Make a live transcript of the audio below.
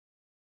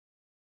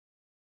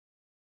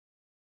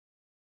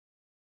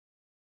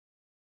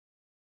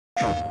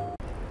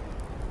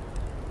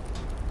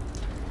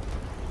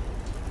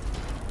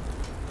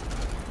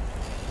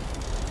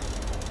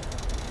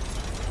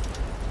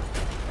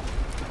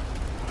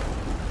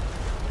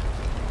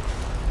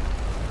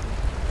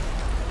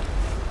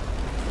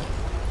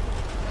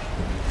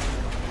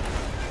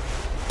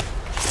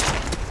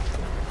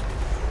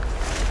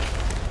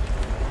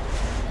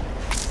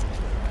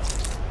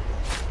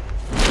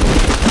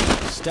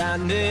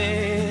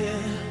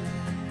Standing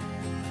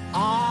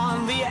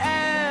on the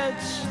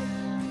edge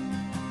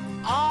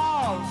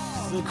of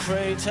the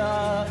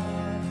crater,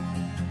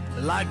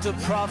 like the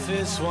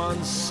prophets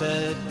once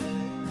said,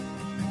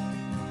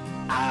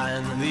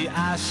 and the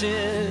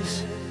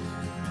ashes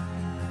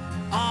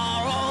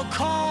are all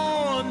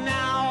cold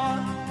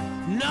now.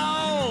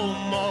 No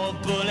more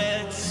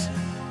bullets,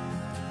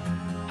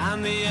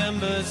 and the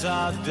embers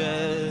are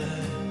dead.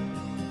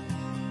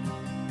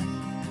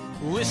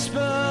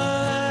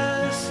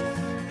 Whispers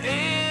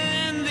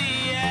in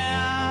the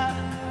air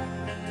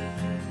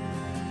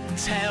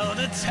tell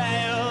the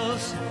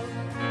tales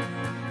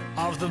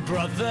of the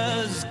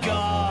brothers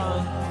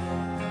gone.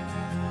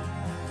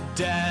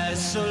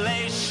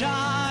 Desolation,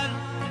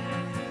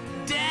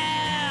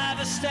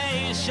 devastation.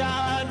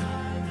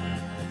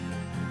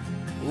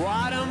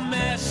 What a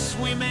mess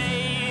we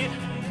made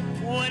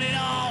when it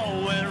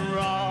all went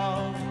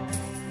wrong.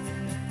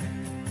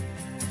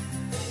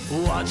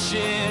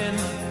 Watching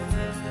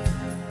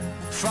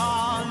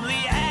from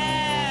the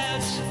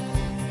edge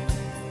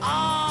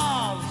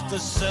of the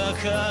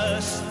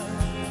circus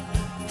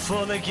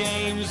for the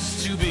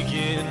games to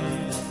begin.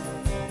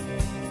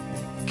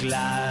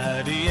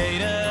 Gladiators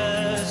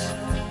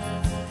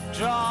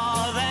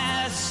draw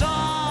their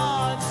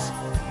swords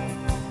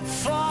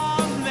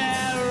from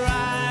their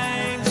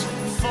ranks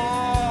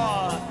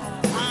for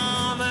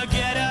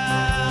Armageddon.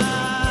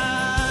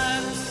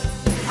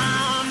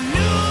 I'm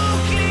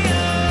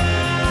nuclear,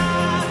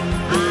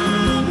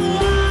 I'm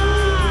wild,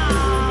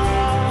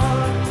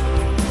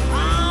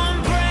 I'm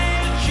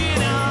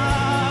breaking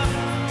up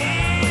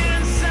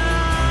inside.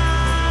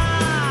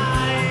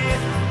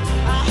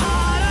 A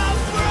heart of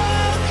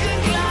broken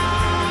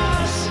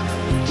glass,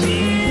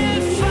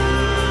 deep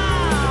found,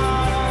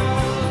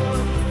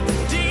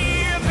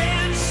 deep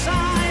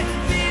inside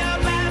the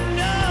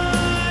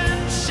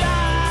abandoned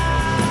child.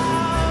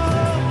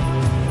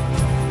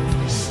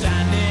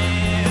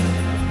 Standing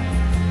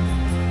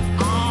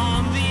on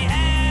the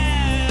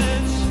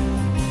edge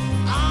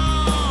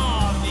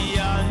of the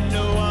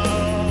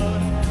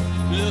underworld,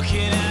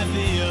 looking at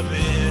the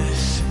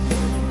abyss,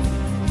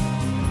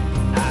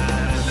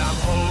 and I'm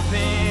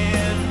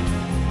hoping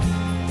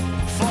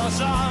for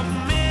some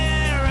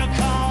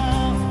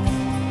miracle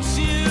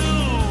to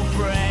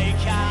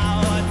break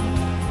out,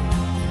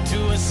 to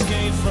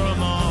escape from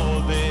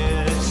all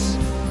this.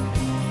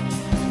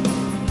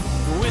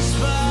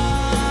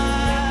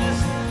 Whispers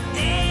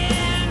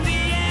in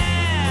the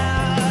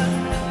air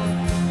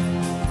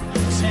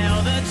tell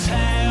the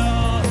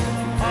tale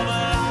of a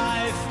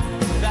life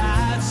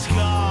that's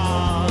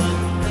gone.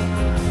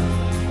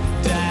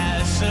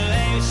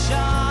 Desolation,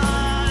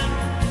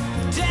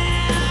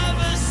 devastation.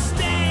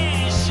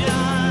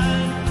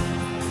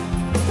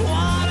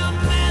 What a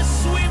mess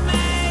we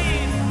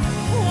made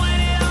when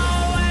it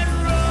all went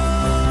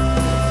wrong.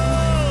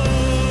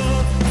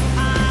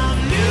 I'm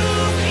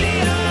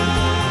nuclear,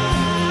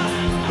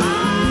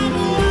 I'm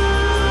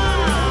wild,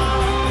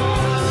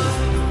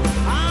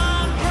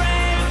 I'm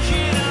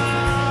breaking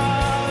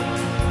up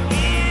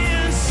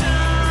inside.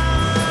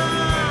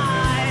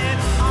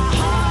 A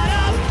heart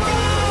of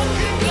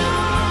broken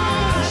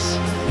glass,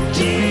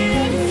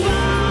 deep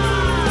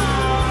found,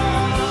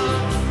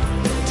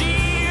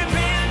 deep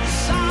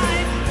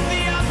inside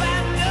the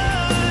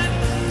abandoned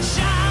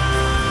child.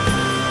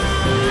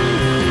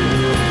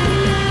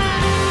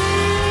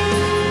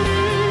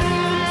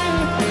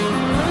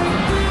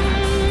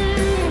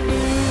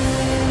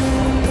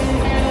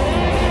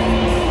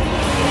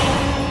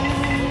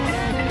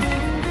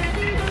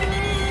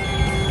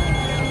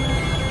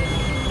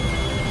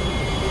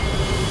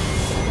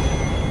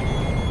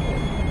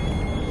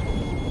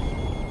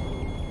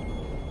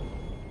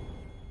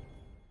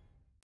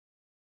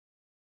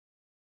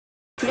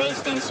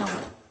 PlayStation